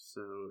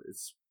So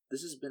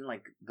this has been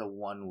like the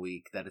 1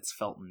 week that it's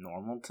felt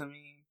normal to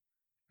me,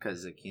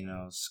 because like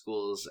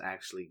school's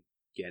actually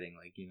getting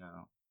like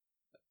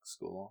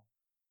school.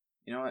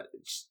 You know what?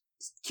 Just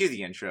cue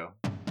the intro.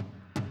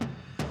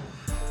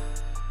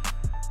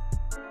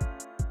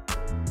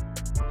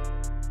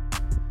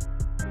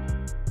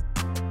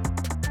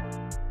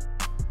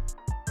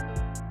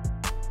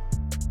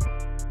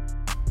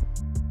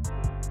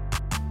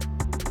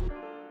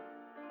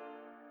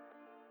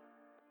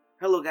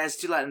 Hello guys,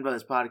 Two Latin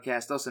Brothers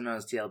Podcast, also known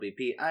as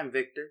TLBP. I'm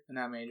Victor. And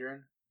I'm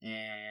Adrian.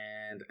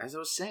 And as I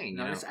was saying,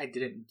 Notice I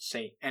didn't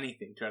say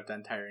anything throughout the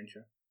entire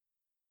intro.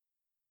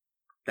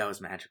 That was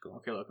magical.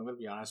 Okay, look, I'm going to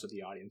be honest with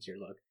the audience here.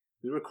 Look,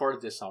 we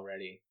recorded this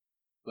already,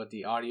 but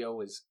the audio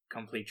was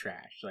complete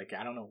trash. Like,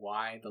 I don't know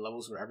why. The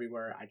levels were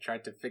everywhere. I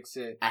tried to fix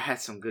it. I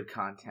had some good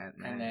content,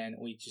 man. And then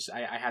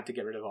I had to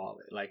get rid of all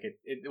of it. Like,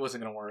 it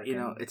wasn't going to work.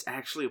 It's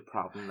actually a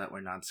problem that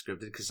we're not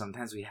scripted, because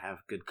sometimes we have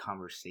good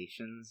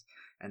conversations,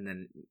 and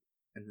then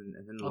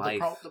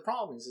life. The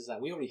problem is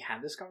that we already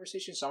had this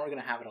conversation, so we're going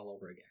to have it all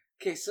over again.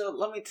 Okay, so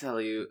let me tell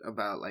you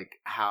about like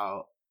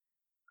how,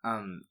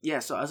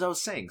 so as I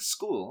was saying,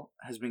 school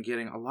has been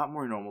getting a lot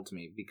more normal to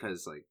me,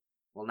 because like,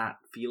 well, not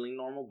feeling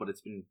normal, but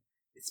it's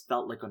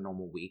felt like a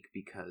normal week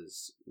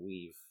because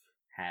we've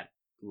had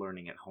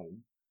learning at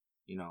home,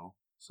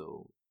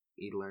 so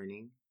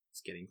e-learning,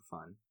 it's getting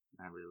fun,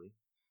 not really,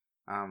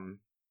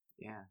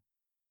 yeah.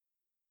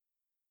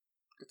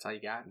 That's all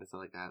you got? That's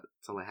all I got.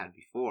 That's all I had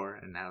before,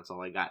 and now it's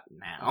all I got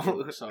now.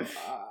 Okay, so,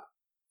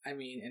 I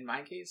mean, in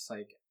my case,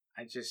 like,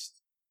 I'm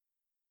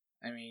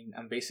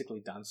basically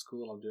done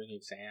school. I'm doing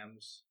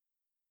exams.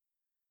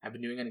 I've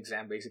been doing an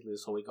exam basically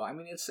this whole week. I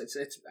mean, it's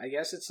I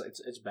guess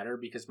it's better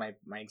because my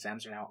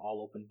exams are now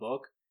all open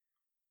book,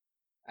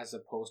 as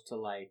opposed to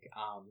like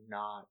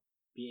not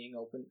being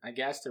open. I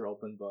guess they're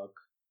open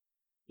book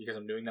because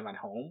I'm doing them at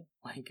home.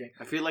 Like,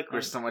 I feel like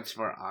we're so much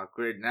more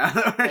awkward now.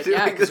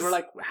 Because we're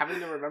like having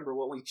to remember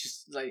what we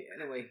just like.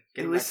 Anyway,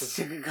 it was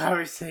such a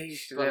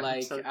conversation. But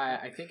like, so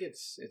I think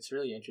it's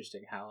really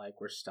interesting how like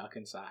we're stuck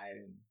inside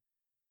and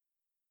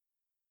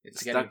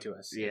it's getting to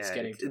us. Yeah, it's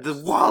getting to the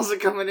us. walls are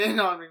coming in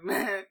on me,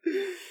 man.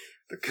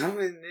 They're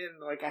coming in.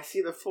 Like, I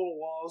see the full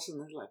walls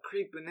and they're like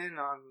creeping in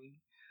on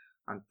me.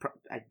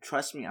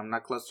 Trust me, I'm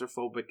not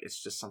claustrophobic.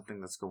 It's just something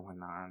that's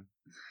going on.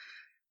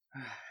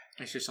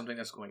 It's just something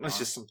that's going on. It's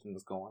just something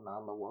that's going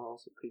on. The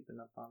walls are creeping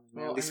up on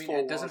me. Well, I mean,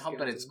 it doesn't help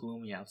that it's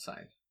gloomy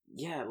outside.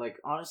 Yeah, like,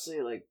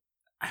 honestly, like,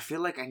 I feel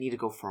like I need to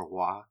go for a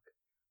walk.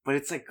 But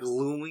it's, like,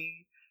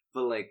 gloomy.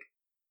 But, like,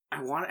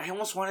 I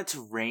almost want it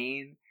to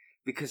rain.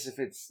 Because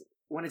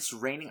when it's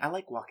raining, I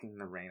like walking in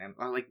the rain.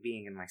 I like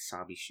being in my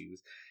sobby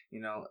shoes.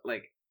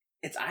 Like,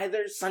 it's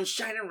either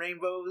sunshine and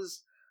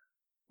rainbows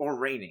or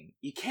raining.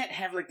 You can't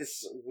have, like,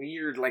 this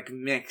weird, like,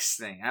 mix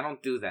thing. I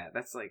don't do that.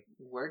 That's, like...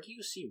 Where do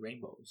you see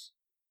rainbows?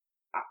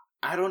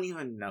 I don't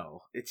even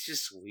know. It's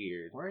just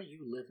weird. Where are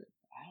you living?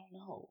 I don't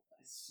know.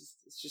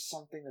 It's just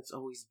something that's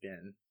always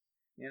been,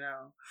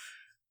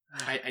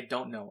 I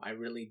don't know. I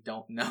really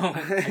don't know.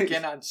 I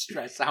cannot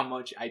stress how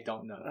much I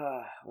don't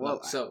know.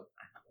 So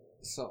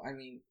I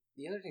mean,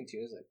 the other thing too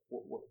is like,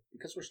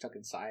 because we're stuck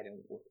inside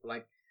and we're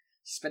like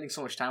spending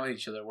so much time with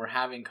each other, we're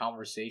having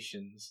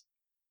conversations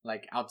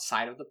like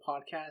outside of the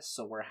podcast.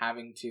 So we're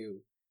having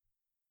to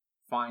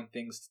find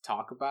things to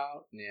talk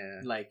about.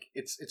 Yeah, like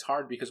it's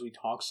hard because we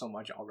talk so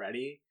much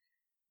already.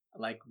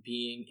 Like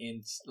being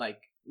in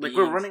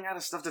we're running out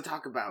of stuff to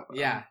talk about.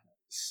 Yeah,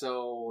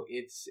 so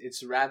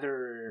it's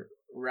rather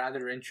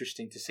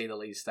interesting to say the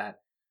least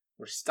that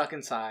we're stuck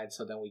inside.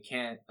 So then we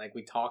can't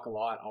we talk a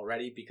lot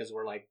already because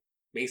we're like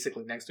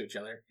basically next to each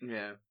other.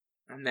 Yeah,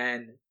 and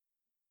then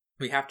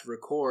we have to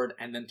record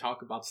and then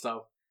talk about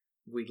stuff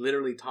we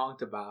literally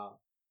talked about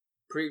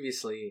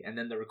previously, and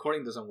then the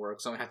recording doesn't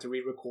work, so we have to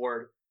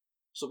re-record.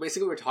 So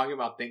basically, we're talking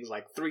about things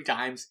like 3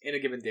 times in a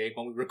given day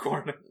when we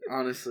record.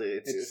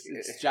 Honestly,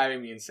 it's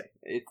driving me insane.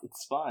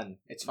 It's fun.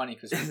 It's funny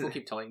because people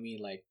keep telling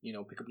me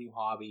pick up new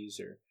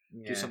hobbies or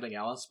do something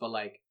else, but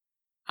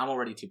I'm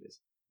already too busy.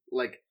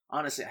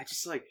 Honestly, I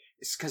just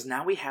it's because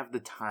now we have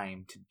the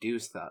time to do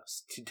stuff,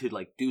 to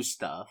do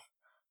stuff,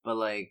 but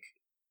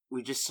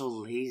we're just so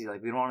lazy.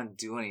 We don't want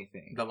to do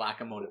anything. The lack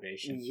of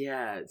motivation.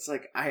 Yeah, it's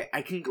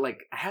I can I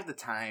have the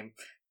time.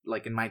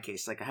 In my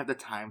case, I have the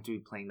time to be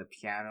playing the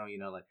piano.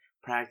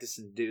 Practice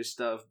and do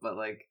stuff, but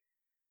I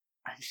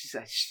just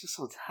feel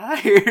so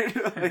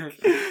tired.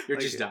 You're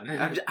just done.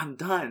 I'm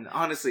done.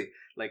 Honestly,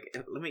 let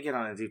me get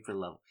on a deeper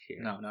level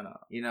here. No.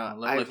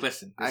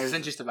 Listen. This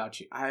isn't just about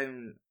you.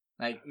 I'm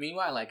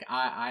meanwhile,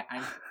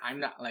 I'm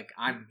not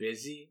I'm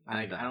busy.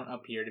 I don't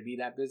appear to be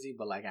that busy,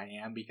 but I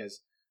am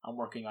because I'm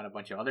working on a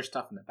bunch of other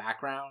stuff in the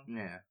background.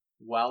 Yeah.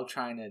 While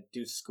trying to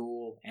do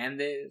school and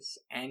this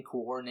and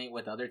coordinate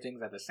with other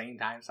things at the same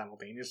time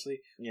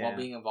simultaneously, while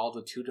being involved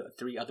with 2 to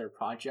 3 other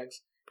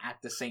projects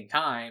at the same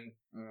time,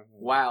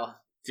 while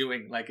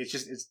doing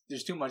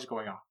there's too much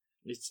going on.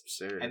 It's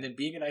absurd. And then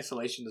being in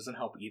isolation doesn't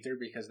help either,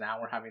 because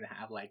now we're having to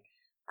have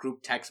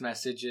group text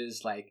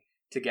messages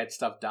to get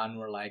stuff done.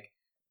 We're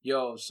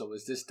yo, so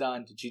is this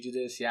done? Did you do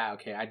this? Yeah,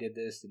 okay, I did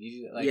this. Did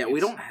you do that? Like, yeah, we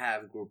don't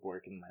have group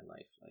work in my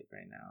life, like,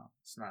 right now.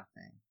 It's not a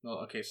thing. Well,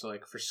 okay, so,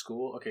 like, for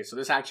school, okay, so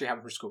this actually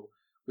happened for school.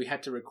 We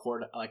had to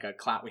record, like,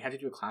 we had to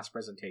do a class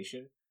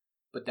presentation,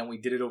 but then we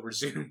did it over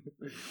Zoom.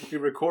 We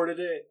recorded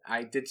it.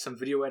 I did some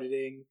video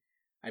editing.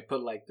 I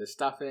put, like, the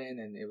stuff in,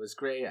 and it was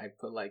great. I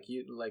put, like,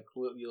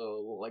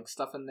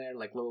 stuff in there,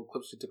 like, little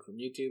clips we took from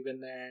YouTube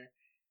in there.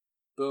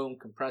 Boom,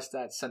 compressed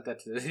that, sent that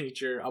to the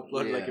teacher,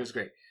 uploaded, like, it was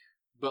great.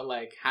 But,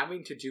 like,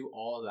 having to do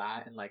all of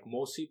that, and, like,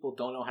 most people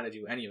don't know how to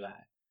do any of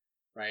that,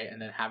 right?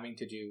 And then having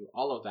to do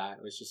all of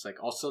that was just,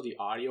 like, also the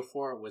audio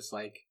for it was,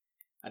 like,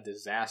 a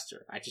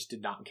disaster. I just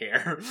did not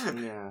care.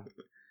 Yeah.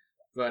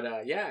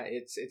 But, yeah,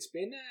 it's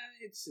been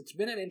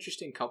an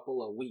interesting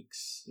couple of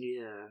weeks.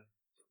 Yeah.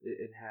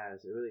 It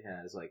has. It really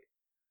has. Like,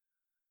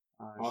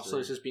 honestly. Also,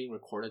 this is being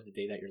recorded the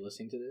day that you're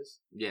listening to this.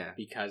 Yeah.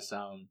 Because,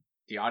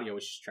 the audio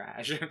is just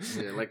trash.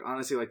 Yeah, like,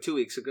 honestly, like, 2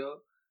 weeks ago,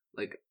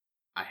 like,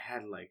 I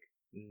had, like,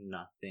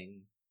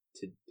 nothing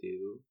to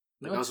do.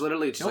 Like, I was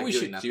literally just, we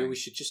should nothing. We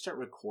should just start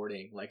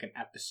recording, like, an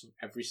episode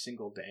every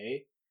single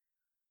day.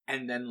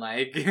 And then,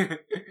 like...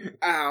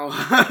 Ow.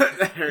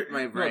 That hurt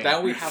my brain. No,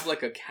 then we have,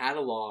 like, a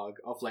catalog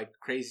of, like,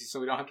 crazy, so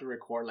we don't have to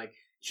record, like,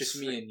 just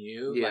me and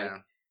you. Yeah. Like,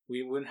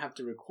 we wouldn't have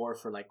to record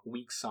for, like,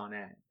 weeks on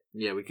end.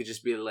 Yeah, we could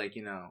just be, like,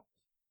 you know,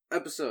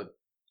 episode,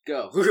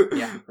 go.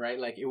 Yeah, right?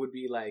 Like, it would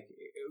be, like,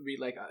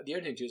 the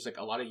other thing, too, is, like,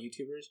 a lot of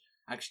YouTubers,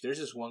 actually, there's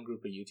this one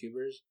group of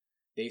YouTubers,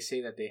 they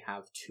say that they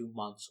have 2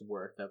 months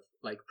worth of,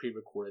 like,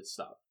 pre-recorded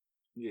stuff.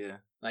 Yeah.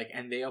 Like,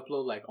 and they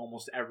upload, like,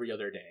 almost every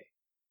other day.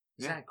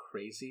 Isn't that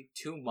crazy?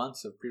 2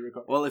 months of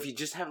pre-recorded. Well, if you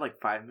just have, like,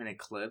 5-minute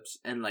clips,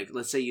 and, like,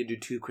 let's say you do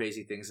 2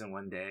 crazy things in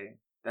one day,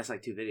 that's,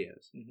 like, 2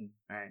 videos. Mm-hmm.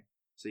 Right?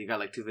 So you got,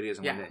 like, 2 videos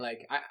in one day.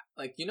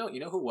 Like, you know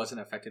who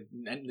wasn't affected?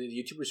 And the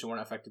YouTubers who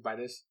weren't affected by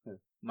this?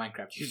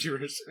 Minecraft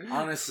YouTubers.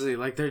 Honestly,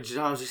 like, their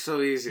jobs are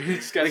so easy. You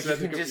just gotta set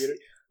the computer.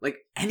 Like,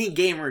 any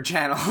gamer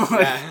channel.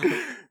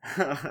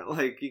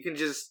 Like, you can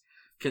just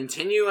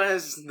continue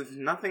as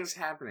nothing's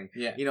happening.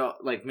 Yeah. You know,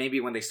 like, maybe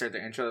when they start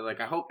their intro, they're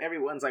like, I hope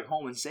everyone's, like,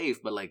 home and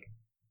safe, but, like,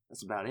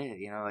 that's about it,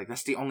 you know? Like,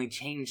 that's the only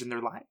change in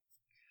their life.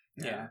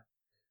 Yeah.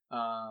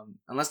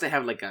 Unless they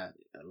have, like, a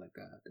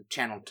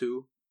channel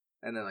 2,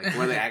 and then, like,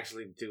 where they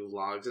actually do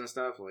vlogs and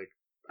stuff, like,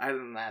 other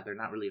than that, they're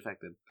not really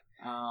affected.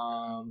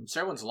 So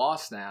everyone's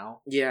lost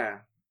now. Yeah.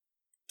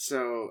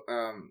 So,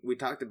 we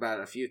talked about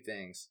a few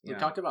things. We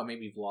talked about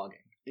maybe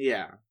vlogging.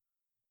 Yeah.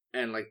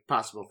 And, like,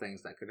 possible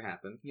things that could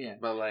happen. Yeah.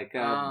 But, like,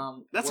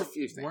 that's a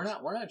few things.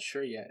 We're not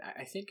sure yet.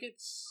 I think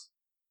it's...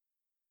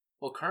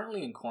 Well,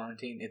 currently in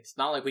quarantine, it's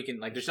not like we can...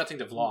 Like, there's nothing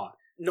to vlog.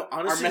 No,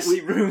 honestly... Our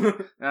messy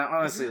room.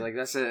 Honestly, like,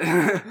 that's it.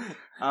 It's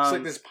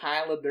like this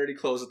pile of dirty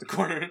clothes at the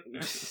corner.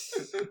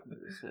 That's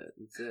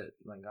it.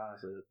 Like,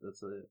 honestly,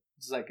 that's it.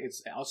 It's like,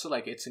 it's also,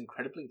 like, it's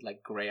incredibly,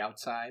 like, gray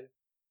outside.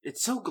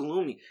 It's so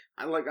gloomy.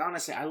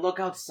 Honestly, I look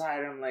outside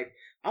and I'm like,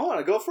 I want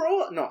to go for a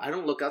walk. No, I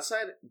don't look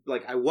outside.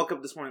 Like, I woke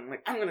up this morning, I'm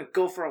like, I'm going to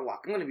go for a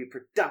walk. I'm going to be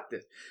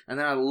productive. And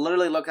then I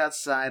literally look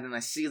outside and I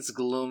see it's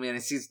gloomy and I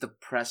see it's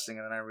depressing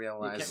and then I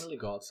realize... You can't really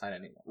go outside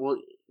anymore. Well,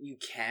 you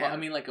can. Well, I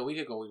mean, like, a week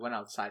ago, we went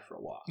outside for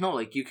a walk. No,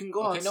 like, you can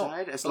go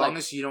outside as long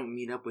as you don't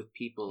meet up with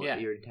people. Yeah.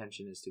 Your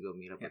intention is to go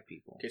meet up with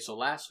people. Okay, so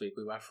last week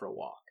we went for a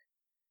walk.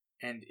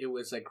 And it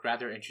was, like,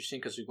 rather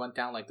interesting because we went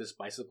down, like, this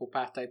bicycle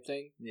path type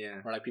thing.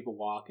 Yeah. Where, like, people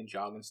walk and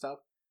jog and stuff.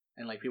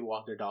 And, like, people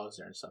walk their dogs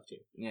there and stuff, too.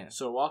 Yeah.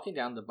 So we're walking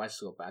down the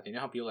bicycle path. You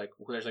know how people, like,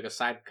 there's, like, a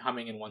side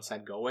coming and one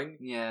side going?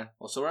 Yeah.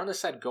 Well, so we're on the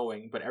side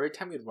going, but every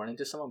time we'd run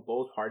into someone,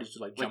 both parties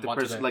would, like, jump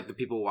onto like, the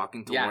people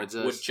walking towards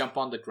us. would jump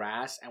on the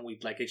grass, and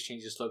we'd, like,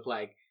 exchange this look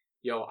like,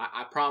 yo,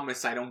 I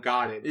promise I don't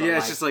got it. But, yeah,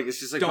 it's just like...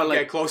 Don't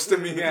get close to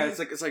me. Yeah, it's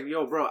like,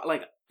 yo, bro,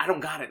 like... I don't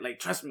got it. Like,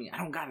 trust me, I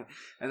don't got it.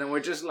 And then we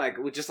just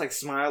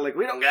smile, like,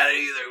 we don't got it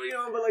either, you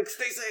know, but, like,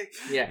 stay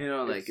safe. Yeah. You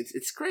know, like,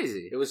 it's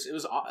crazy. It was,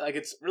 like,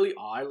 it's really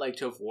odd, like,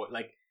 to avoid,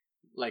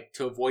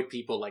 to avoid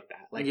people like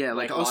that. Like, yeah,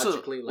 like also,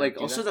 logically,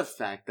 like, also the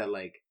fact that,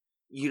 like,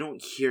 you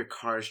don't hear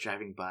cars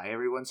driving by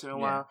every once in a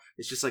while.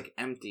 It's just, like,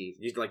 empty.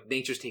 Like,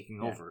 nature's taking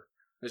over.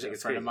 There's, like, a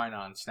friend of mine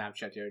on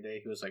Snapchat the other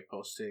day, he was, like,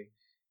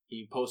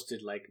 he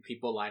posted, like,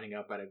 people lining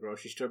up at a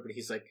grocery store, but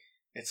he's, like,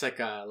 it's like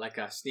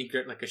a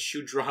sneaker, like a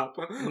shoe drop.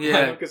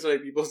 Yeah. Because,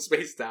 like, people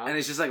spaced out. And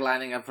it's just, like,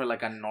 lining up for,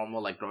 like, a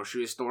normal, like,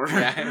 grocery store.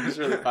 Yeah, it was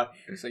really fun.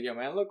 It's like, yo,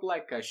 man, I look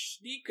like a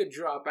sneaker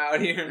drop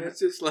out here. It's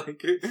just,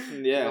 like,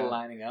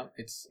 lining up.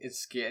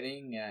 It's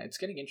getting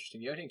interesting.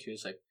 The other thing, too,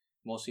 is, like,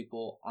 most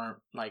people aren't,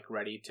 like,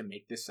 ready to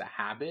make this a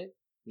habit.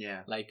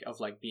 Yeah. Like,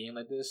 of, like, being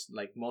like this.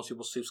 Like, most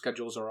people's sleep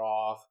schedules are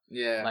off.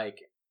 Yeah. Like,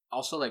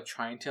 also, like,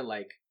 trying to,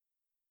 like,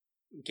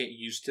 get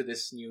used to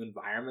this new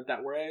environment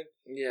that we're in.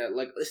 Yeah,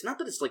 like, it's not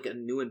that it's like a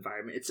new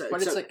environment. It's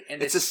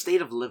a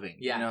state of living.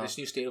 Yeah, you know? This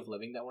new state of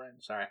living that we're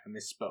in. Sorry, I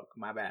misspoke.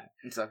 My bad.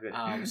 It's all good.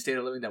 State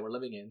of living that we're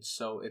living in.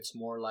 So it's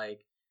more like,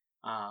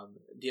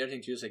 the other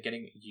thing too is like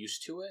getting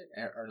used to it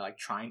or like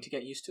trying to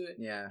get used to it.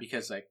 Yeah.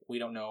 Because like we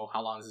don't know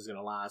how long this is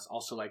gonna last.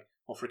 Also, like,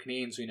 well, for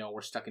Canadians, we know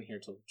we're stuck in here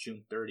till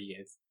June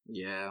 30th.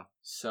 Yeah.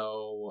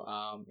 So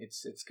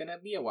it's gonna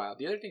be a while.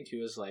 The other thing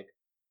too is like,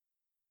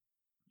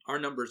 our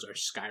numbers are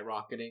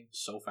skyrocketing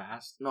so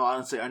fast. No,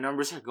 honestly, our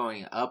numbers are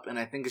going up, and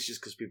I think it's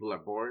just because people are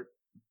bored.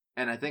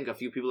 And I think a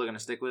few people are going to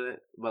stick with it,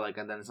 but like,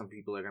 and then some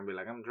people are going to be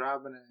like, I'm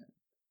dropping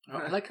it.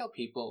 I like how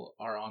people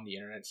are on the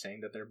internet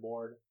saying that they're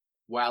bored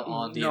while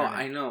on the internet. No,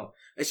 I know.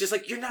 It's just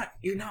like, you're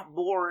not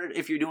bored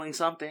if you're doing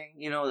something,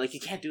 you know, like, you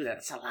can't do that.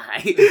 It's a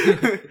lie.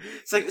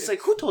 it's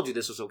like, who told you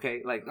this was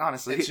okay? Like,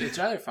 honestly. It's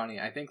rather funny.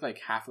 I think, like,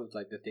 half of,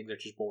 like, the things are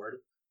just bored.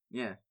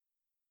 Yeah.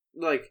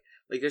 Like,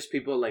 there's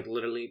people, like,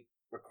 literally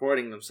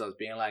recording themselves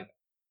being like,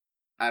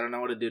 I don't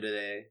know what to do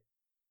today.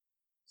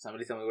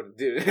 Somebody tell me what to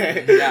do.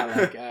 Yeah,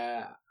 like,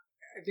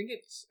 I think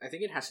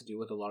it has to do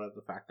with a lot of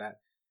the fact that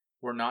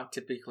we're not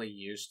typically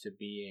used to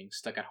being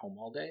stuck at home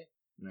all day.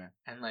 Yeah.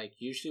 And, like,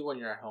 usually when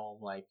you're at home,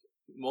 like,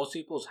 most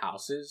people's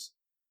houses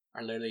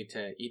are literally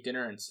to eat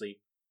dinner and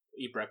sleep,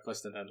 eat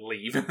breakfast, and then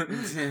leave.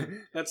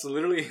 That's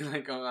literally,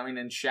 like, I mean,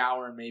 and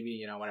shower and maybe,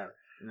 you know, whatever.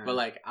 Yeah. But,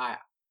 like,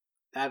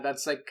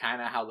 that's, like,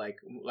 kind of how, like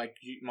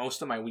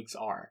most of my weeks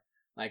are.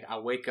 Like, I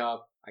wake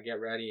up, I get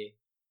ready,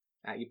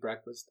 I eat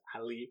breakfast,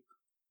 I leave.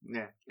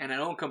 Yeah. And I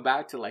don't come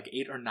back till, like,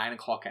 8 or 9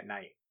 o'clock at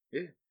night.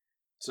 Yeah.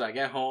 So I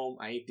get home,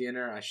 I eat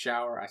dinner, I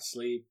shower, I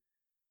sleep,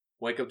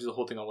 wake up, do the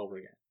whole thing all over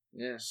again.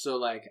 Yeah. So,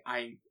 like,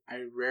 I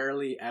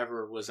rarely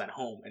ever was at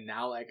home, and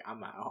now, like,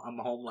 I'm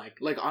home, like,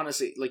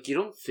 honestly, like, you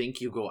don't think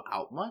you go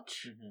out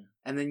much,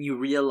 and then you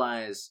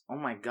realize, oh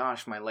my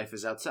gosh, my life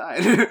is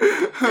outside.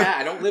 Yeah,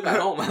 I don't live at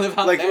home. I live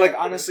out there. Like,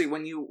 honestly,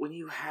 when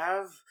you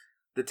have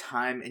the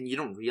time and you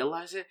don't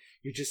realize it,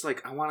 you're just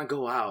like, I want to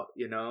go out,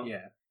 you know?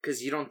 Yeah.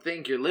 Because you don't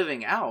think you're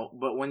living out,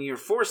 but when you're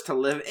forced to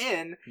live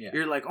in,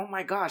 you're like, oh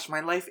my gosh,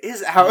 my life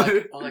is out.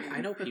 Like,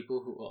 I know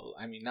people who, well,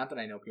 I mean, not that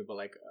I know people, but,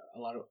 like, a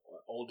lot of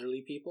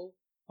elderly people.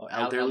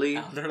 Elderly?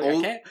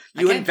 Elderly.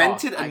 You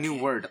invented a new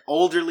word.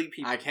 Elderly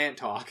people. I can't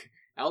talk.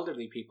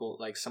 Elderly people,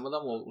 like, some of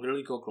them will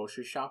literally go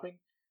grocery shopping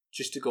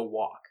just to go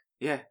walk.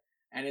 Yeah.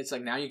 And it's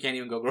like, now you can't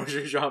even go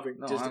grocery shopping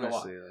just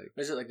honestly, to go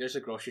walk. There's a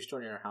grocery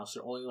store near your house.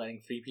 They're only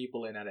letting 3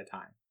 people in at a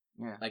time.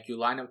 Yeah. Like, you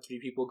line up, 3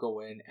 people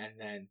go in, and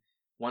then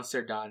once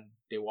they're done,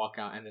 they walk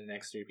out, and then the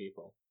next 3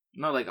 people.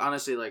 No, like,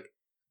 honestly, like,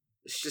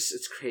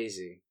 it's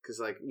crazy. Because,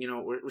 like, you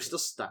know, we're still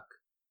stuck.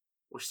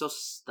 We're still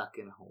stuck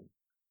in home.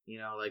 You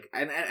know, like,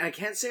 and I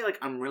can't say, like,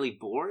 I'm really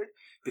bored,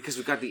 because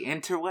we've got the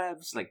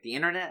interwebs, like, the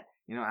internet.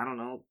 You know, I don't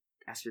know.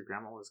 Ask your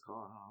grandma what it's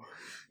called.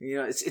 You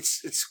know,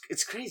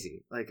 it's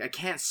crazy. Like, I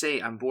can't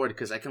say I'm bored,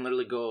 because I can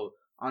literally go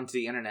onto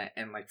the internet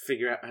and, like,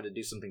 figure out how to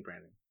do something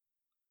brand new.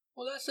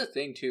 Well, that's the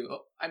thing, too.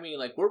 I mean,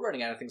 like, we're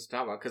running out of things to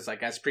talk about, because,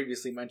 like, as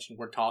previously mentioned,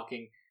 we're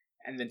talking,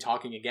 and then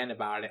talking again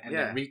about it, and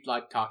then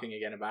talking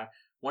again about it.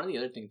 One of the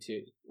other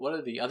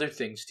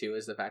things, too,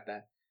 is the fact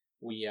that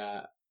we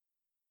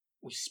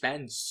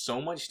spend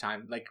so much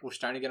time, like, we're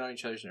starting to get on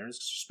each other's nerves,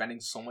 because we're spending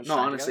so much time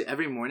honestly, together.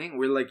 every morning,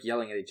 we're, like,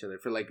 yelling at each other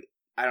for, like,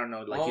 I don't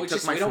know, like, we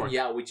don't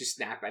yell, we just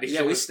snap at each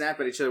other. Yeah, we snap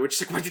at each other. We're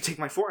just like, why'd you take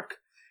my fork?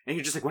 And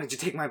you're just like, why did you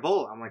take my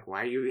bowl? I'm like,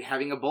 why are you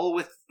having a bowl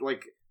with,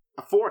 like,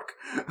 a fork?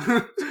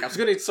 I was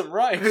gonna eat some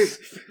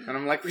rice. And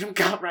I'm like, we don't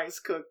got rice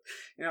cooked.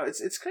 You know,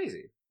 it's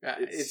crazy. Yeah,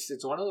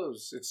 it's one of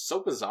those, it's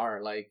so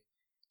bizarre, like,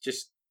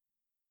 just,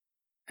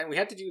 and we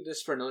had to do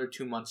this for another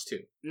 2 months, too.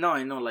 No,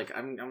 I know, like,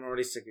 I'm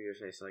already sick of your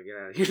face, like, get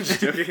out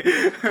of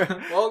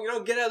here. Well, you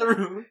know, get out of the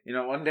room. You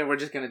know, one day we're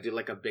just gonna do,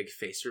 like, a big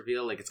face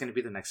reveal, like, it's gonna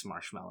be the next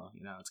Marshmallow,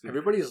 you know?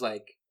 Everybody's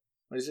like,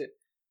 what is it?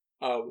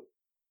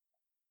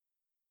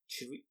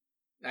 Should we,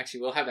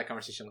 actually, we'll have that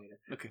conversation later.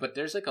 Okay. But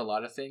there's, like, a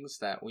lot of things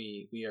that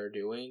we are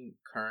doing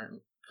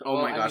currently. Oh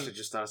my gosh! I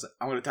just thought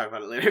I'm going to talk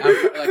about it later.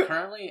 Like,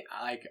 currently,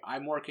 like,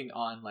 I'm working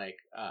on, like,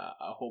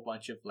 a whole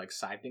bunch of, like,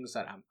 side things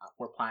that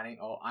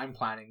I'm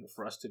planning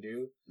for us to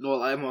do.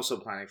 Well, I'm also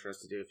planning for us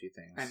to do a few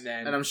things,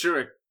 and I'm sure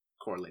it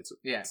correlates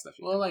with stuff.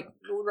 Well, like,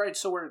 right.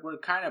 So we're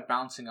kind of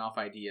bouncing off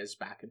ideas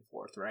back and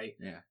forth, right?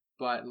 Yeah.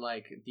 But,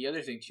 like, the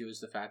other thing too is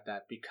the fact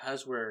that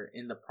because we're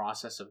in the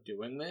process of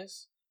doing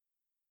this,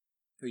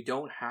 we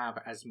don't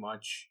have as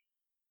much,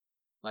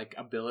 like,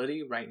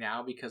 ability right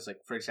now, because, like,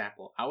 for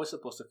example, I was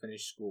supposed to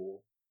finish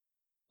school,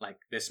 like,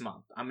 this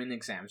month. I'm in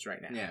exams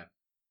right now. Yeah.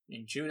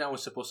 In June, I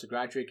was supposed to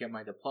graduate, get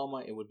my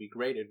diploma. It would be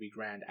great. It'd be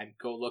grand. I'd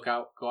go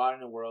out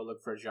in the world,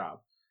 look for a job.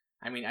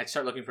 I mean, I'd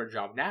start looking for a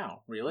job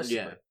now, realistically.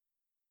 Yeah.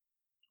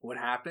 What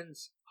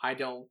happens? I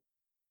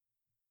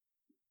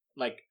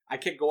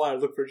can't go out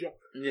and look for a job.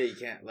 Yeah, you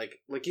can't. Like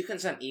you can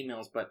send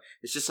emails, but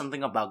it's just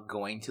something about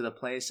going to the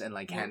place and,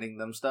 like, handing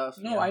them stuff.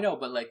 No, I know,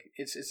 but, like,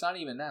 it's not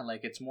even that.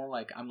 Like, it's more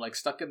like I'm, like,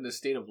 stuck in this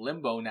state of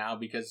limbo now,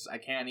 because I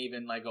can't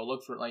even, like, go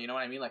look for, like, you know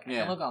what I mean? Like, I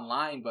can look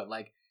online, but,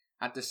 like,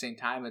 at the same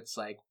time, it's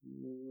like,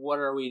 what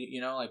are we,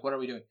 you know, like, what are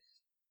we doing?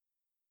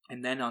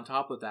 And then on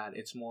top of that,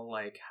 it's more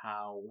like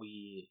how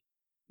we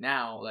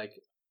now, like,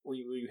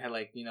 we had,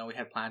 like, you know, we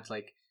had plans,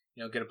 like,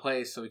 you know, get a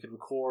place so we could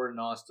record and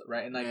all that stuff,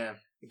 right? And, like,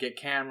 get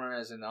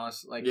cameras and all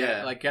this, like,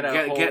 get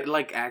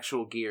like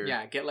actual gear.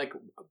 Yeah, get, like,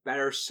 a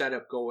better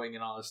setup going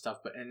and all this stuff.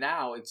 And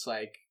now it's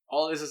like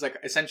all this is like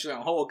essentially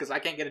on hold because I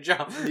can't get a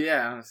job.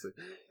 Yeah, honestly.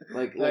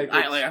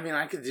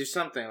 I could do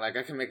something. Like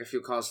I can make a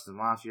few calls to the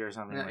mafia or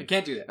something. No, like, you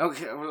can't do that.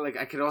 Okay, or like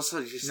I could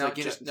also just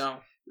no.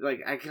 Like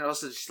I can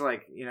also just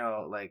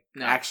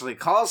actually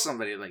call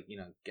somebody, like,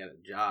 get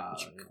a job.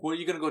 What are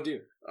you gonna go do?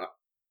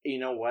 You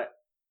know what?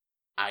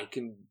 I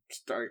can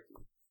start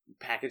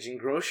packaging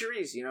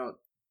groceries.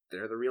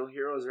 They're the real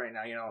heroes right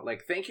now.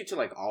 Like, thank you to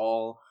like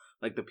all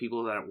like the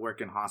people that work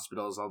in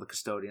hospitals, all the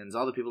custodians,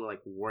 all the people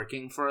like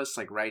working for us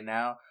like right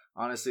now.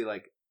 Honestly,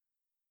 like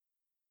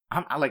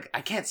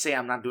I can't say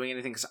I'm not doing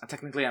anything because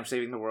technically I'm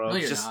saving the world. No,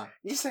 you're not.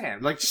 Just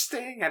saying, like, just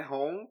staying at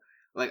home.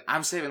 Like,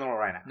 I'm saving the world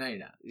right now. No, you're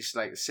not. Just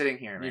like sitting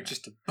here. You're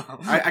just a bum.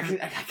 I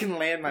can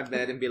lay in my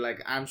bed and be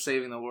like, I'm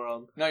saving the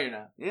world. No, you're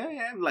not.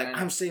 Yeah. Like,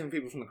 I'm saving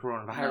people from the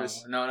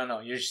coronavirus. No.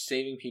 You're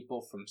saving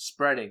people from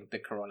spreading the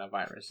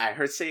coronavirus. I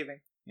heard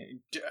saving.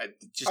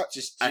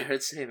 I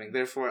heard saving.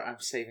 Therefore, I'm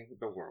saving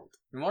the world.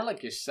 You're more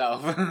like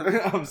yourself.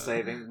 I'm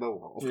saving the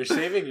world. You're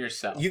saving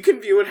yourself. You can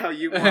view it how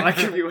you want. I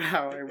can view it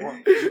how I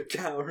want.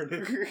 Coward.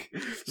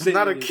 I'm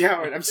not a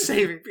coward. I'm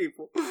saving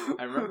people.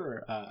 I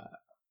remember,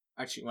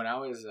 actually, when I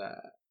was,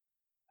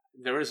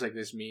 there was like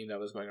this meme that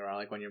was going around,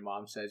 like when your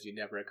mom says you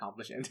never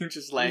accomplish anything,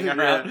 just laying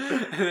around.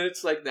 And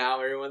it's like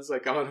now everyone's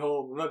like, I'm at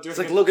home. I'm not doing. It's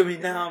like, look at me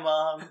now,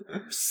 Mom.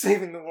 I'm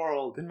saving the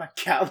world in my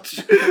couch.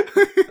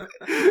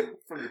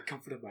 From the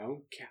comfort of my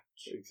own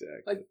couch.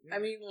 Exactly. Like, I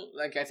mean,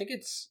 like, I think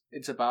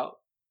it's about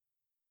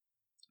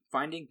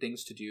finding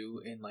things to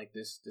do in like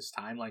this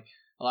time. Like,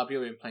 a lot of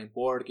people have been playing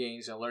board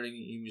games and learning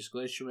new musical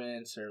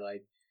instruments or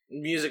like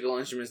musical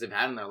instruments they've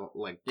had in their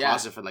like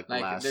closet for like the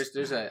last.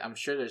 I'm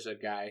sure there's a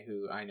guy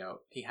who I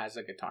know, he has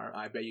a guitar.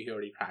 I bet you he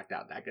already cracked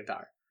out that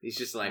guitar. He's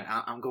just like,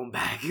 I'm going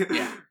back.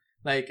 Yeah.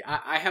 Like,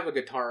 I have a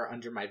guitar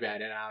under my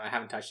bed and I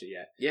haven't touched it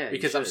yet. Yeah.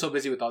 Because I'm so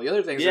busy with all the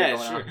other things that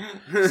are going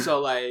on. So,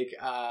 like,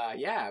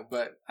 yeah,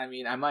 but, I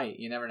mean, I might.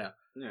 You never know.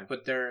 Yeah.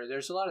 But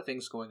there's a lot of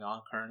things going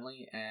on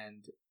currently,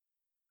 and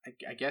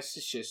I guess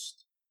it's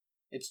just,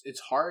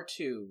 it's hard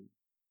to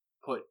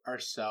put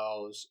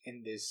ourselves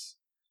in this,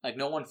 like,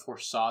 no one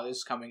foresaw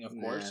this coming, of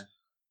course,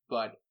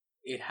 but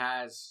it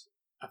has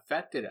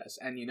affected us.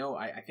 And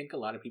I think a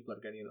lot of people are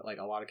getting like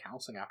a lot of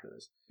counseling after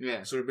this.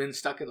 Yeah. So we've been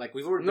stuck in like,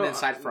 we've already been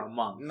inside for a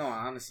month. No,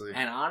 honestly.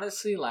 And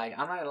honestly, like,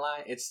 I'm not gonna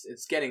lie,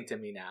 it's getting to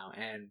me now.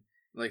 And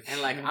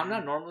I'm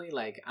not normally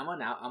like,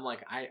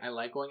 I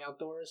like going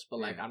outdoors, but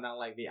like I'm not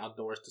like the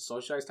outdoors to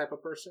socialize type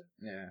of person.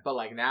 Yeah. But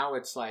like now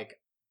it's like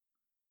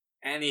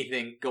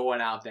anything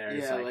going out there.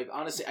 Yeah, like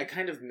honestly, I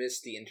kind of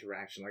miss the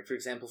interaction. Like, for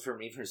example, for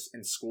me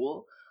in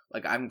school,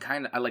 like I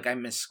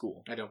miss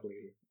school. I don't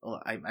believe you. Well,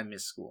 I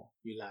miss school.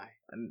 You lie.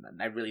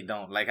 I really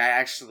don't. Like, I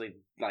actually,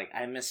 like,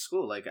 I miss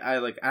school. Like, I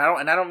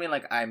don't mean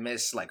like I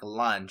miss like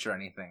lunch or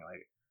anything.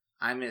 Like,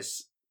 I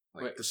miss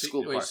like the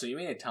school part. So you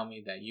mean to tell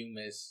me that you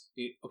miss?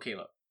 Okay,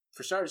 look.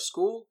 For starters,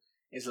 school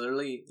is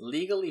literally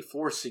legally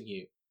forcing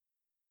you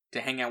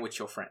to hang out with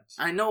your friends.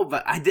 I know,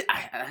 but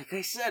like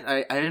I said,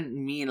 I didn't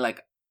mean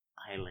like.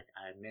 I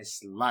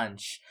miss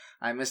lunch.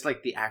 I miss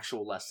like the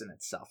actual lesson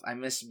itself. I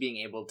miss being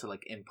able to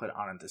like input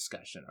on a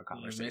discussion or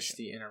conversation. You miss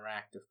the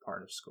interactive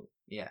part of school.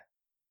 Yeah,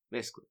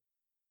 basically,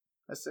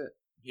 that's it.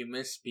 You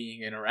miss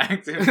being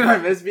interactive. I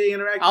miss being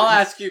interactive. I'll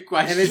ask you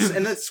questions,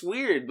 and it's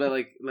weird, but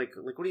like,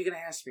 what are you gonna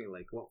ask me?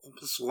 Like, well,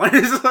 1+1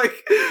 is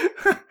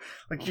like,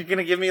 like you're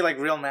gonna give me like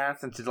real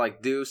math and to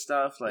like do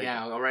stuff. Like,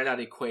 yeah, I'll write out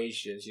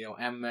equations.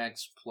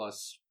 MX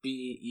plus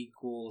B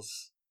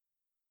equals.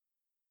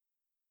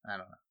 I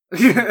don't know.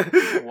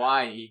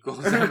 Y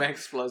equals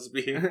MX plus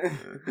B.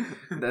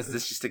 That's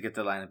just to get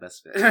the line of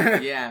best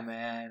fit. Yeah,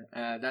 man.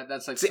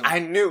 That's like. See, I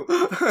knew.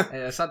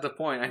 That's not the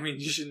point. I mean,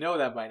 you should know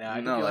that by now. I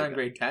think you learn in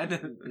grade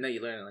 10. No,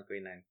 you learn in like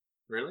grade 9.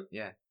 Really?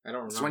 Yeah. I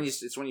don't remember.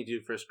 It's when you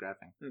do first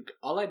graphing.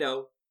 All I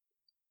know.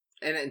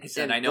 And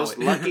I know those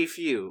lucky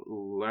few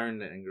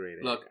learned it in grade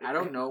 8. Look, I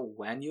don't know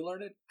when you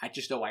learn it. I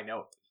just know I know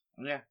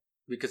it. Yeah.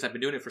 Because I've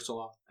been doing it for so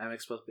long.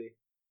 MX plus B.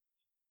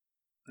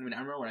 I mean, I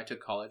remember when I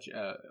took college,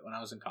 when I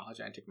was in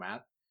college, I took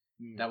math.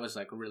 That was,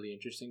 like, really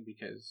interesting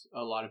because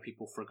a lot of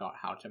people forgot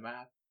how to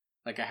math.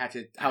 Like, I had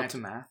to... How to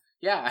math?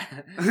 Yeah.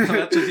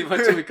 That's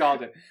what we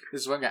called it.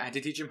 This one guy, I had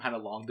to teach him how to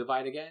long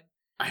divide again.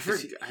 Oh,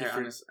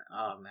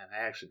 man,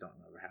 I actually don't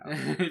remember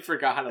how. He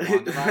forgot how to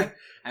long divide.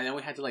 And then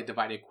we had to, like,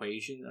 divide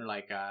equations or,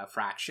 like,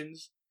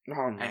 fractions.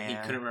 Oh, man. And he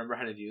couldn't remember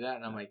how to do that.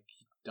 And I'm like...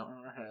 Don't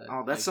remember how to.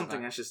 Oh, that's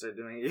something I should start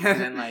doing. Yeah.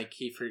 And then like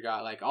he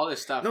forgot like all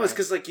this stuff. No, it's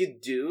because like you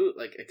do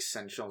like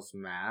essentials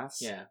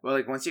maths. Yeah. Well,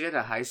 like once you get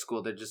to high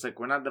school, they're just like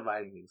we're not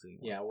dividing things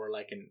anymore. Yeah, we're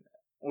like in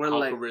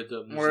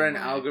algorithms. We're in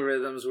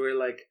algorithms.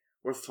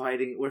 We're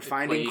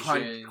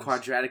finding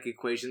quadratic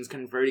equations,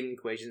 converting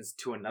equations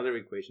to another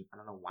equation. I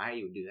don't know why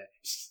you would do that.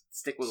 Just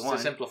stick with one.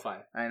 To simplify.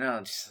 I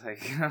know, just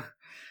like.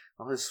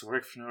 All this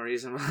work for no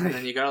reason. And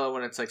then you gotta love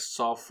when it's like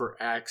solve for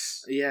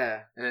X. Yeah.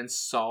 And then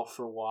solve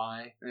for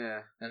Y. Yeah.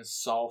 And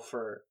solve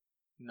for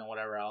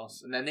whatever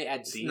else. And then they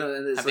add Z.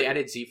 No, Have they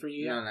added Z for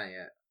you yet? No, not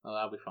yet. Oh,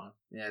 that'll be fun.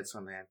 Yeah, it's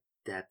when they add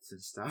depth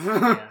and stuff.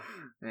 Yeah.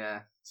 Yeah,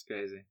 it's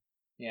crazy.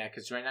 Yeah,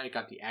 because right now you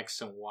got the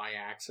X and Y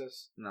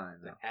axis. No,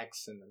 the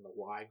X and then the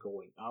Y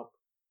going up.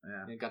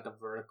 Yeah. And you got the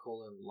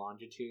vertical and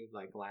longitude,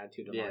 like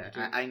latitude and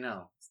longitude. I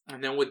know.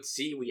 And then with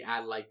Z, we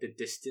add like the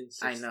distance.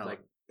 I know.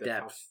 Like the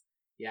depth.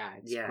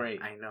 It's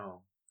great. I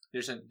know.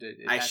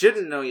 I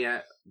shouldn't know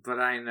yet, but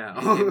I know.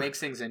 It makes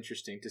things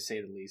interesting, to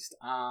say the least.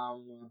 I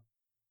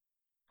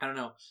don't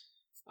know.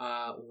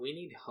 We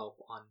need help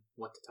on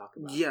what to talk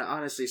about. Yeah,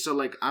 honestly. So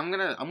like, I'm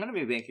gonna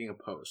be making a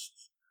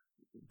post.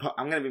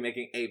 I'm gonna be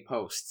making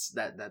posts.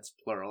 That's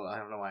plural. I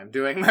don't know why I'm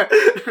doing that.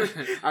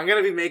 I'm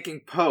gonna be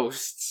making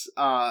posts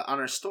on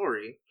our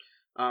story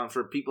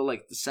for people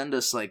like to send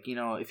us, like, you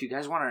know, if you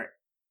guys want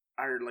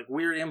our like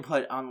weird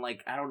input on,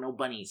 like, I don't know,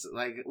 bunnies.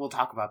 Like, we'll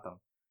talk about them.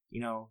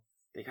 You know,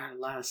 they got a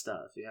lot of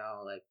stuff. You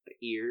know, like the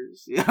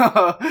ears. You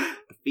know,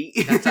 the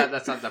feet.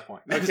 That's not the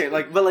point. Okay,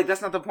 but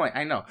that's not the point.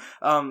 I know.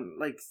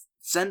 Like,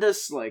 send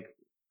us, like,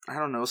 I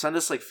don't know, send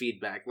us, like,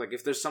 feedback. Like,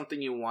 if there's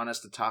something you want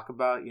us to talk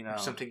about, you know.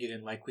 Something you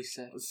didn't like we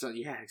said. So,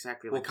 yeah,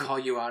 exactly. We'll call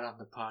you out on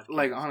the podcast.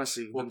 Like,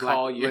 honestly. We'll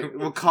call you. Like,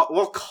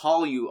 we'll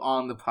call you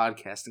on the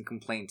podcast and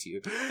complain to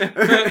you.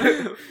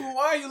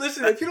 Why are you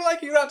listening? If you don't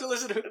like it, you don't have to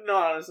listen to it. No,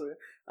 honestly.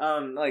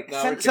 Like,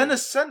 no,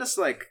 send us,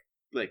 like,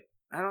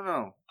 I don't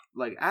know.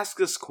 Like, ask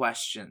us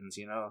questions,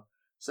 you know.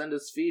 Send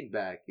us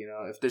feedback, you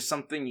know. If there's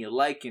something you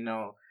like, you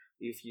know.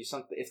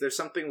 If there's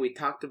something we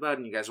talked about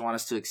and you guys want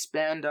us to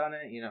expand on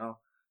it, you know.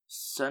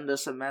 Send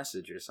us a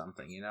message or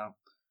something, you know.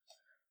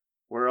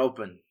 We're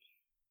open.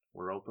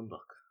 We're open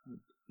book.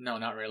 No,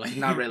 not really.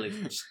 Not really.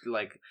 Just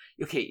like,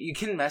 okay, you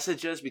can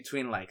message us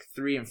between like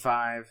 3 and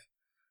 5,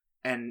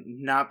 and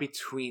not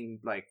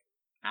between like.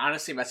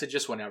 Honestly, message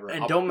us whenever.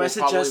 And don't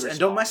message us. And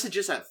don't message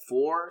us at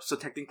 4. So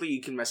technically,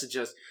 you can message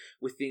us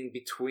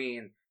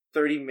between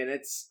 30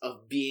 minutes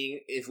of being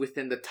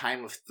within the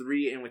time of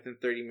 3 and within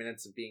 30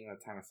 minutes of being the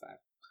time of 5.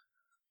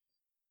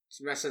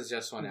 Just message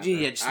us whenever.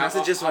 Yeah, just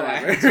message us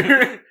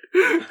whenever.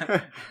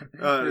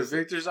 If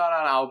Victor's on,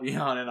 I'll be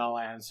on and I'll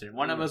answer.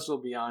 One of us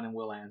will be on and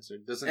we'll answer.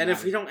 Doesn't matter.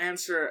 If we don't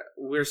answer,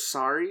 we're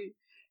sorry.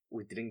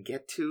 We didn't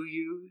get to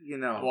you, you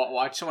know.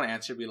 Watch someone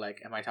answer, be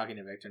like, am I talking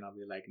to Victor? And I'll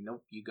be like,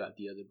 nope, you got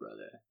the other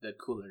brother. The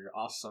cooler,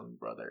 awesome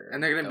brother.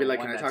 And they're going to be like,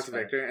 can I talk to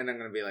Victor? And I'm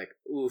going to be like,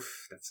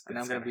 oof, that's good.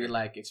 And I'm going to be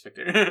like, it's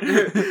Victor.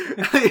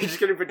 You're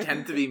just going to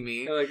pretend to be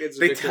me. Like, it's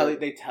Victor.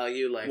 They tell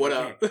you, like, what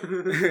up?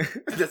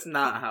 That's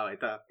not how I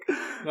talk.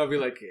 I'll be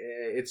like,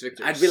 it's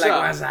Victor. I'd be like,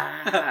 what's up?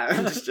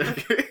 I'm just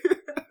joking.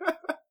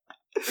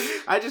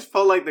 I just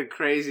pull like the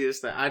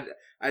craziest thing.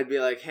 I'd be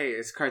like, hey,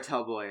 it's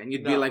Cartel Boy. And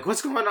you'd be like,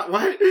 what's going on?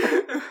 What?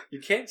 You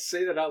can't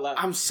say that out loud.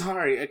 I'm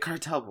sorry, a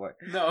Cartel Boy.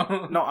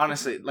 No. No,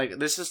 honestly, like,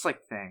 this is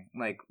like thing.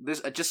 Like,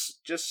 this,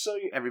 just so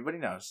everybody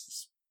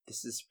knows,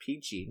 this is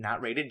PG,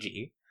 not rated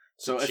G.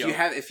 So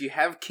if you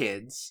have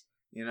kids,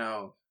 you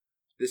know,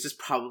 this is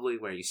probably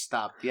where you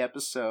stop the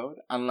episode,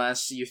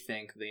 unless you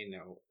think they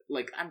know.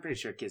 Like, I'm pretty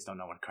sure kids don't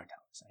know what Cartel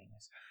is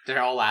anyways.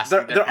 They're all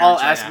asking. They're all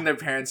asking their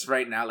parents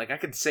right now. Like, I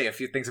could say a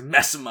few things and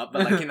mess them up,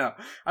 but like, you know,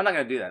 I'm not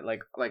gonna do that.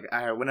 Like,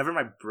 whenever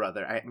my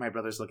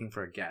brother's looking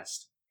for a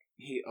guest,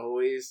 he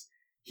always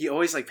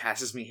like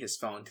passes me his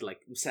phone to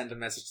like send a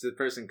message to the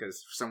person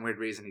because for some weird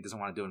reason he doesn't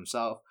want to do it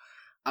himself.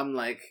 I'm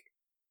like,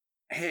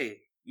 hey,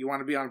 you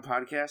want to be on a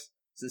podcast?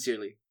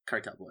 Sincerely,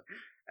 Cartel Boy.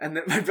 And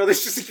then my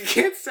brother's just like, you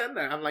can't send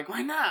that. I'm like,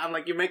 why not? I'm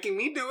like, you're making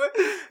me do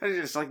it? And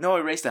he's just like, no,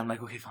 erase that. I'm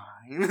like, okay,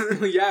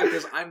 fine. Yeah,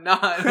 because I'm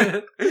not.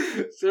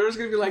 Sarah's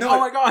going to be like, oh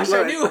my gosh,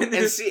 look, I knew it.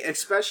 And see,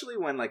 especially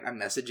when like I'm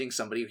messaging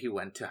somebody he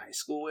went to high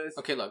school with.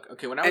 Okay, look.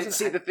 Okay, when I was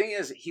the thing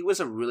is, he was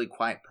a really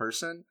quiet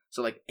person.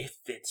 So like, it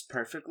fits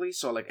perfectly.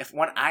 So like,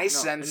 when I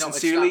send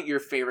sincerely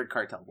your favorite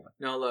Cartel Boy.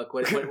 No, look.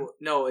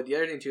 No, the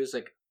other thing too is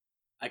like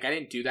I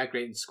didn't do that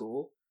great in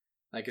school.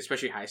 Like,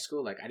 especially high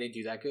school. Like, I didn't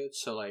do that good.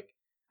 So like,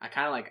 I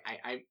kind of like,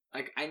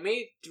 I made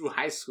it through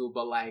high school,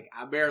 but like,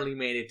 I barely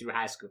made it through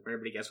high school. If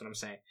everybody gets what I'm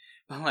saying.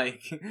 But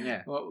like,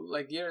 yeah. Well,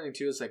 like the other thing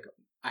too is like,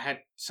 I had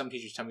some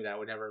teachers tell me that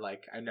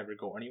I'd never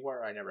go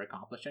anywhere. I never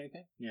accomplished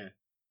anything. Yeah.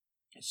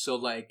 So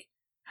like,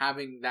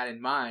 having that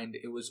in mind,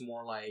 it was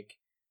more like,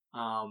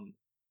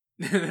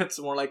 that's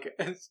more like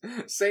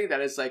saying that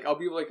it's like, I'll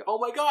be like, oh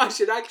my gosh,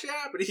 it actually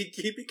happened.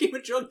 He became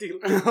a drug dealer.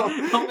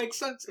 That makes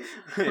sense.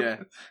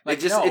 Yeah.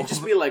 Like, it'd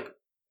just be like,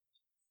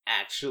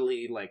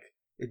 actually, like,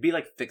 it'd be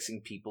like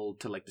fixing people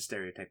to like the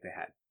stereotype they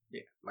had.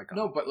 Yeah. Like,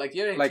 no, but like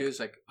the other thing too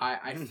is like,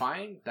 I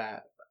find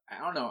that, I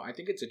don't know, I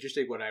think it's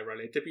interesting when I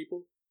relate to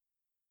people.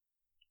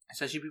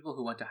 Especially people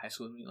who went to high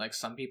school with me. Like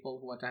some people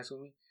who went to high school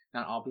with me.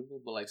 Not all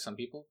people, but like some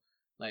people.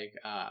 Like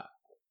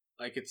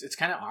it's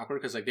kind of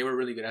awkward because like they were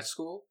really good at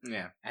school.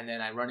 Yeah. And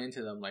then I run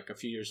into them like a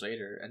few years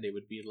later, and they'd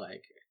be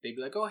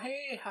like, oh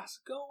hey, how's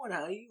it going? What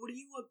are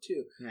you up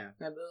to? Yeah.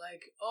 And I'd be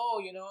like,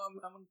 oh, you know, I'm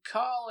in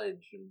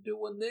college. I'm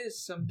doing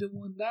this. I'm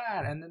doing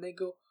that. And then they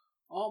go,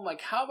 oh, I'm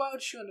like, how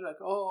about you? And they're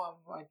like, oh,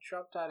 I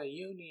dropped out of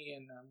uni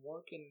and I'm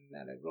working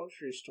at a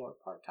grocery store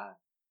part time.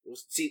 Well,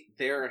 see,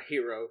 they're a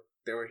hero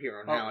they were here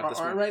or now at this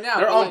moment. Right now,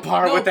 they're on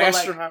par with the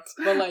astronauts.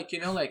 But like,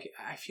 you know, like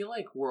I feel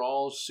like we're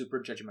all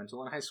super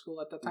judgmental in high school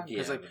at that time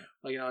because like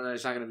you know,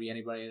 there's not gonna be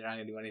anybody, they're not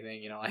gonna do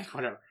anything, you know, like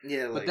whatever.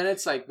 Yeah. But then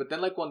it's like,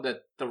 like when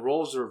the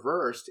roles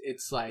reversed,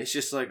 it's like it's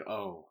just like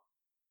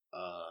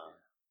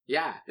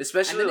yeah,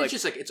 especially and then like it's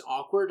just like it's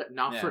awkward,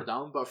 not for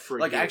them, but for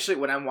like you. Actually,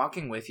 when I'm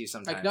walking with you,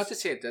 sometimes like not to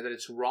say that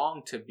it's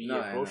wrong to be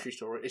a grocery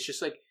store. It's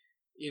just like,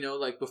 you know,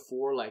 like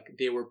before, like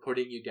they were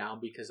putting you down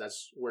because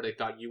that's where they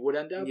thought you would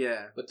end up.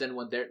 Yeah, but then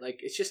when they're like,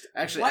 it's just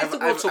actually,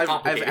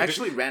 I've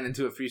actually ran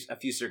into a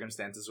few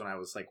circumstances when I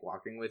was like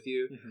walking with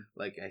you. Mm-hmm.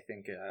 Like I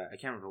think I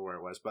can't remember where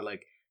it was, but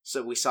like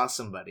so we saw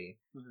somebody,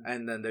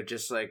 and then they're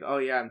just like, "Oh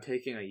yeah, I'm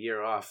taking a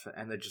year off,"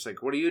 and they're just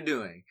like, "What are you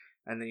doing?"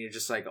 And then you're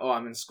just like, "Oh,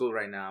 I'm in school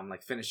right now. I'm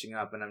like finishing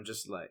up," and I'm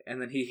just like,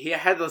 and then he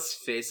had this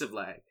face of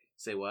like,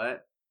 "Say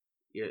what?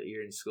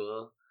 You're in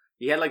school?"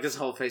 He had like this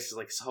whole face,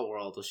 like his whole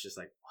world was just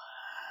like,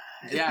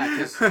 what? Yeah,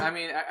 because I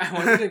mean, I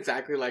wasn't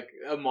exactly like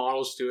a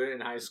model student in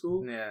high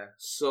school. Yeah.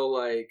 So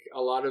like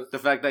a lot of the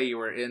fact that you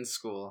were in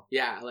school.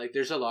 Yeah, like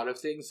there's a lot of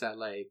things that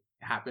like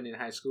happen in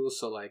high school.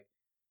 So like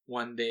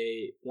when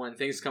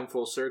things come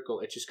full circle,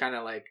 it just kind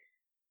of like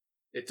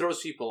it throws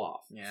people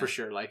off for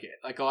sure. Like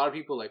a lot of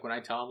people, like when I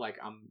tell them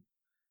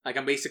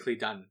I'm basically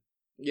done.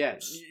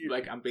 Yes,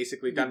 like I'm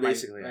basically done my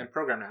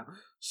program now.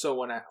 So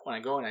when I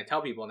go and I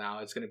tell people now,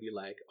 it's gonna be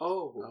like,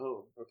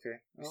 okay,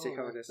 let's take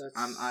how it is.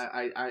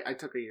 I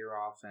took a year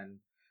off and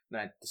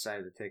then I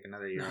decided to take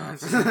another year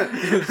off.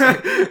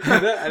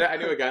 I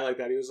knew a guy like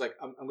that. He was like,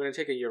 I'm gonna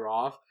take a year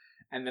off,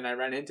 and then I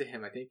ran into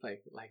him. I think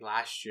like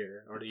last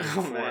year or the year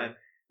before,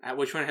 at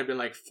which one had been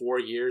like 4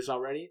 years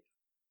already.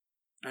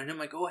 And I'm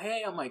like, oh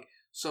hey, I'm like,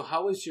 so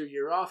how was your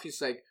year off? He's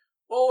like,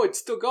 oh, it's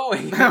still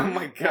going. Oh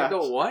my god. I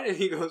go, what? And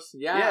he goes,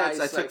 yeah.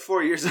 I took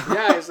 4 years off.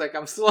 Yeah, it's like,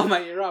 I'm still on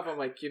my year off. I'm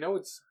like, you know,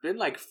 it's been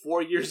like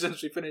 4 years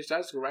since we finished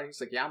high school, right? He's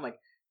like, yeah. I'm like,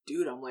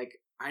 dude,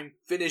 I'm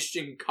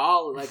finishing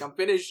college. Like, I'm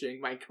finishing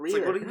my career.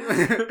 Like, what are you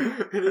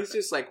doing? And he's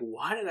just like,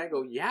 what? And I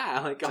go, yeah.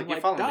 Like, I'm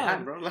like, done.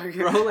 Behind, bro.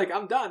 Like,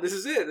 I'm done. This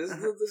is it. This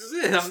is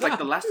it. I'm like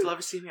the last you'll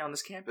ever see me on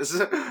this campus.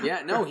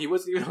 Yeah, no, he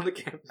wasn't even on the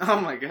campus.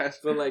 Oh my gosh.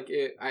 But like,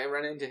 I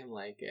ran into him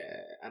like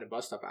at a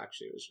bus stop.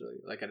 Actually, it was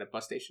really like at a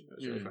bus station. It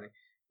was really funny.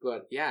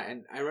 But yeah,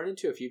 and I run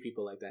into a few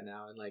people like that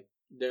now, and like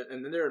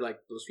and then there are like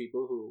those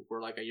people who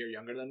were like a year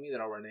younger than me that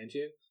I'll run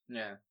into.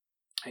 Yeah.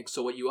 Like,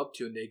 so what you up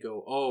to? And they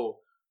go, oh,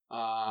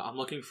 I'm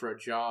looking for a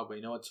job. But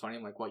you know what's funny?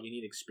 I'm like, what? You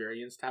need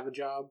experience to have a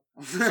job?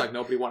 It's like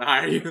nobody want to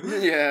hire you.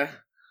 Yeah.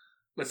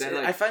 But then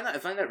like, I find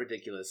that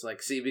ridiculous.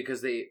 Like, see,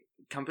 because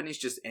companies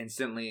just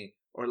instantly,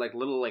 or like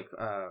little like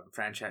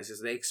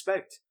franchises, they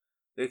expect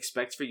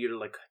for you to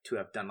like to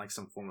have done like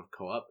some form of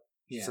co-op.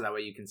 Yeah. So that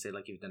way you can say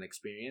like you've done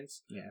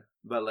experience. Yeah.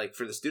 But like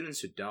for the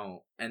students who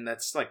don't, and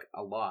that's like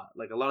a lot.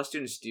 Like a lot of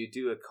students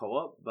do a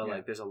co-op, but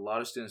like there's a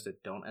lot of students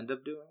that don't end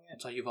up doing it.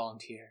 That's why you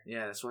volunteer.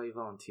 Yeah, that's why you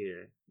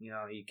volunteer. You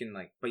know, you can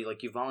like, but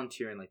like you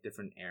volunteer in like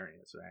different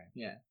areas, right?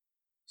 Yeah.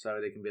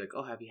 So they can be like,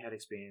 oh, have you had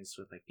experience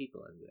with like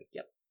people? And be like,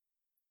 yep.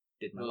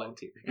 Did my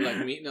volunteer.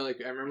 Like me, no, like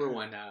I remember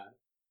when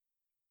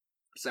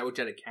so I worked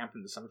at a camp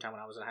in the summertime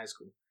when I was in high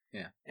school.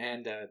 Yeah.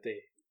 And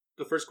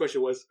the first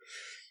question was,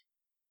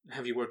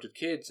 have you worked with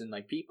kids and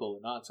like people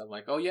and not? So I'm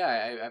like, oh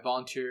yeah, I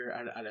volunteer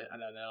at an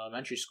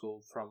elementary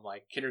school from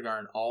like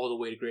kindergarten all the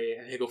way to grade.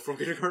 And they go, from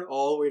kindergarten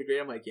all the way to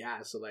grade. I'm like,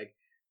 yeah. So like,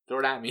 throw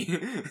it at me.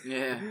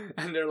 Yeah.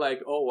 And they're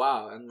like, oh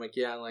wow. And I'm like,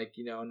 yeah. And like,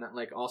 you know, not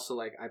like also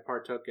like I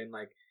partook in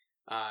like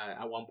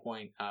at one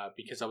point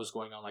because I was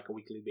going on like a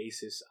weekly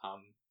basis.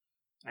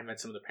 I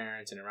met some of the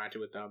parents and interacted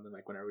with them, and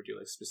like whenever we do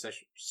like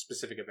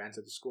specific events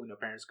at the school, you know,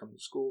 parents come to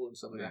school and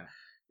stuff like that.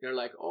 They're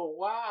like, oh,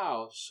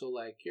 wow, so,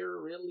 like, you're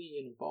really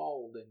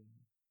involved in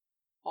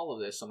all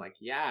of this. I'm like,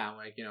 yeah. I'm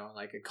like, you know,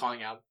 like,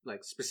 calling out,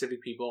 like,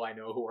 specific people I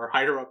know who are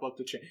higher up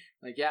the chain.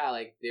 Like, yeah,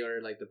 like, they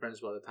were, like, the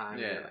principal at the time.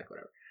 Yeah. Like,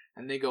 whatever.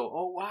 And they go,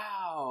 oh,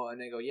 wow. And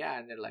they go, yeah.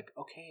 And they're like,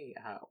 okay,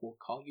 we'll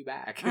call you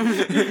back.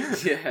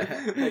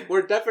 Yeah. Like,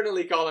 we're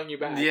definitely calling you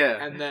back. Yeah.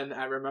 And then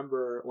I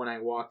remember when I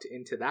walked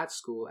into that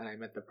school and I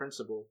met the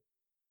principal.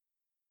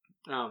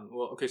 So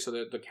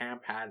the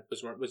camp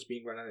was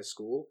being run at a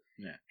school,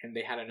 and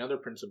they had another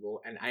principal,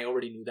 and I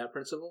already knew that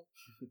principal,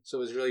 so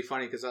it was really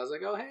funny because I was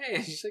like, oh hey,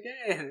 and she's like,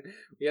 hey, and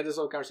we had this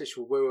whole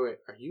conversation. Wait,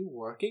 are you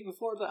working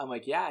before that? I'm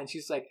like, yeah, and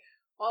she's like,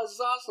 oh, this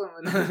is awesome,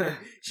 and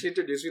she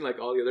introduced me like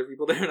all the other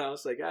people there, and I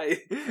was like, hi.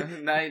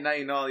 now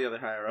you know all the other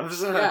higher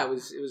ups. Yeah, it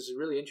was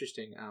really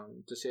interesting,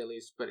 to say the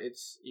least. But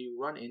you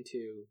run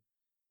into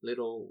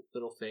little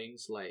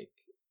things like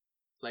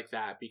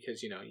that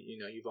because you know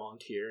you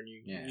volunteer and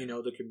you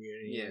know the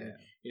community and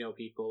you know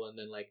people, and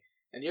then like,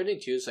 and the other thing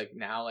too is like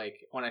now, like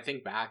when I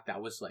think back,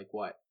 that was like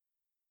what,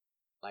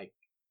 like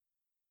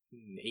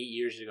 8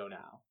 years ago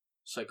now.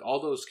 So like all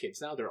those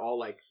kids now, they're all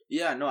like,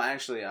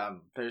 actually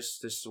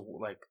there's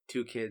like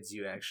 2 kids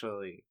you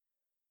actually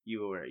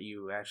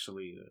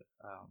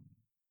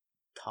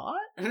taught.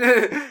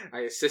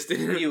 I assisted.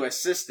 You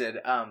assisted.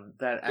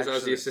 That because I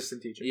was the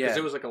assistant teacher. Yeah, because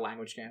it was like a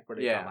language camp where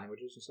they taught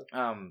languages and stuff.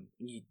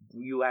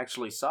 You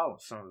actually saw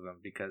some of them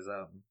because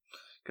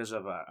because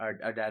of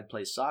our dad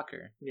plays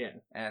soccer. Yeah.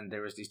 And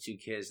there was these 2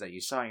 kids that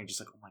you saw, and you're just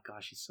like, oh my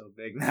gosh, he's so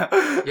big now.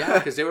 Yeah,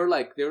 because they were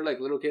like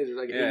little kids. They're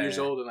like 8 years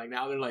old, and like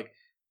now they're like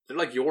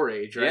your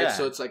age, right? Yeah.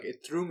 So it's like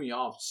it threw me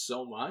off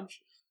so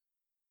much.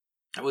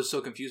 I was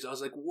so confused. I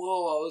was like,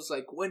 whoa. I was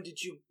like,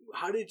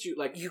 how did you,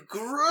 like... You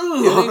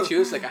grew! The thing too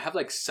is, like, I have,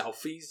 like,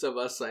 selfies of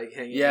us, like,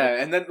 hanging Yeah,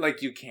 like, and then,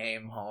 like, you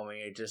came home and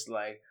you're just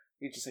like,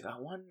 I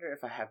wonder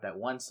if I have that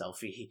one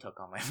selfie he took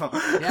on my phone.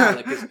 Yeah,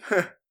 like,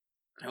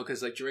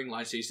 because, like, during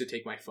lunch, I used to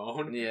take my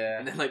phone. Yeah.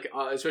 And then, like,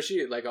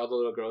 especially, like, all the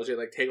little girls, they,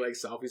 like, take, like,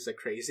 selfies like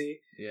crazy.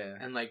 Yeah.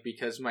 And, like,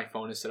 because my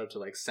phone is set up to,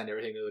 like, send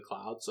everything to the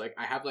cloud, so, like,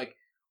 I have, like,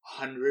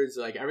 hundreds,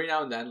 like, every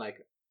now and then,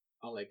 like,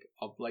 I'll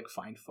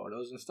find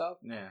photos and stuff.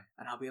 Yeah.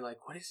 And I'll be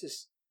like, what is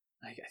this?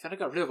 Like, I thought I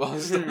got rid of all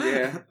this stuff.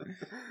 Yeah.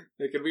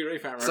 It could be really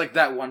fun. It's like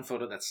that one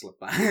photo that slipped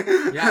by.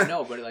 Yeah,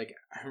 no, but like,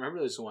 I remember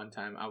this one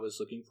time I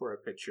was looking for a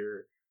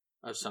picture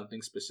of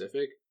something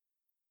specific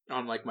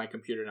on like my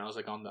computer, and I was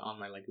like on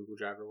my like Google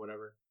Drive or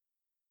whatever.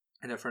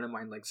 And a friend of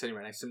mine like sitting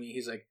right next to me,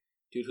 he's like,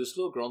 dude, who's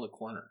the little girl in the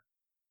corner?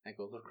 I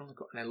go, little girl in the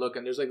corner. And I look,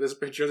 and there's like this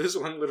picture of this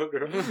one little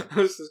girl.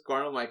 There's this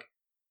corner. I'm like,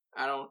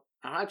 I don't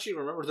actually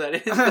remember who that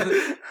is.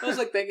 I was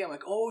like thinking, I'm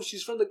like, oh,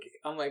 she's from the...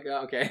 I'm like,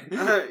 okay.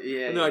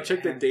 Yeah. And then I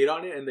checked the date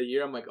on it and the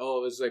year. I'm like, oh,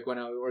 it was like when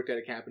I worked at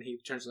a camp, and he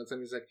turns and looks at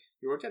me. He's like,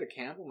 you worked at a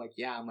camp? I'm like,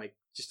 yeah. I'm like,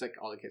 just like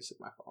all the kids took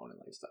my phone and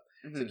like stuff.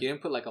 Mm-hmm. He's like, you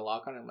didn't put like a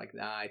lock on it? I'm like,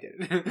 nah, I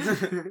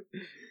didn't.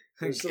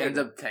 Ends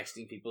up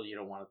texting people you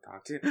don't want to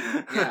talk to.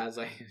 Yeah, it's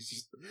like, it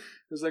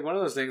was like one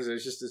of those things.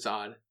 It's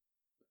odd.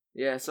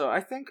 Yeah, so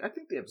I think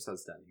the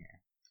episode's done here.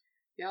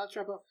 Yeah, let's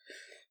wrap up.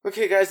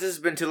 Okay, guys, this has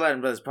been Two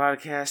Latin Brothers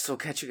Podcast. We'll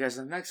catch you guys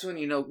in the next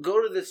one.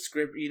 Go to the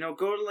script.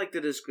 Go to like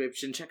the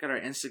description. Check out our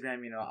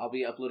Instagram. I'll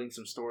be uploading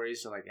some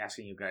stories, so like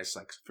asking you guys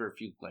like for a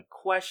few like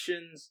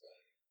questions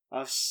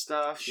of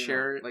stuff.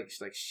 Share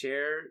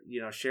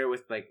share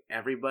with like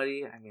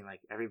everybody. I mean,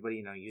 like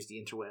everybody. Use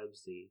the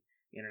interwebs, the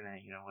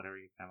internet. Whatever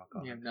you kind of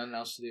call it. You have nothing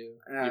else to do.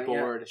 You're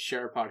bored. Yeah.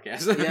 Share a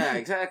podcast. Yeah,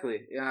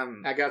 exactly.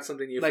 I got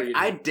something new for you.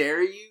 I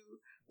dare you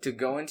to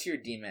go into your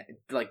DMX.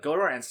 Like, go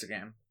to our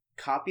Instagram.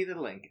 Copy the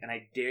link, and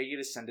I dare you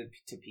to send it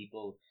to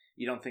people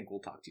you don't think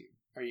will talk to you.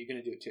 Are you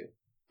going to do it too?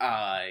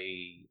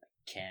 I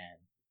can.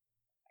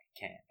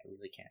 I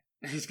really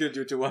can. He's going to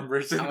do it to one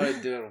person. I'm going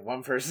to do it to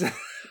one person.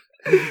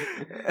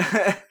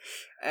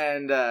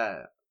 And,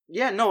 I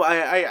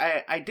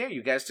dare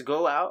you guys to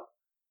go out,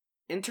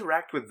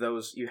 interact with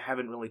those you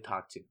haven't really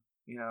talked to.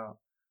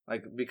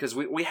 Because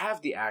we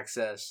have the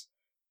access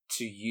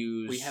to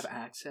use... We have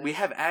access? We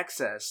have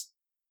access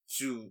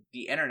to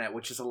the internet,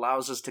 which just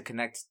allows us to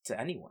connect to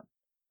anyone.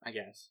 I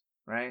guess.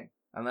 Right?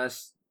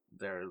 Unless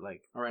they're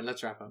like... Alright,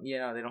 let's wrap up.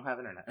 Yeah, they don't have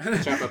internet.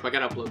 Let's wrap up. I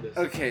gotta upload this.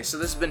 Okay, so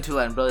this has been Two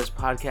Latin Brothers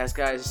Podcast,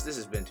 guys. This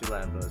has been Two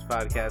Latin Brothers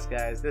Podcast,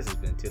 guys. This has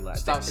been Two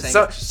Latin... Stop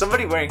saying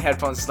somebody wearing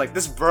headphones is like,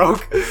 this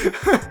broke.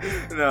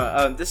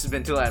 No, this has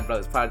been Two Latin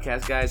Brothers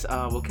Podcast, guys.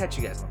 We'll catch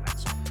you guys on the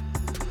next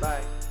one.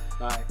 Bye.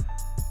 Bye.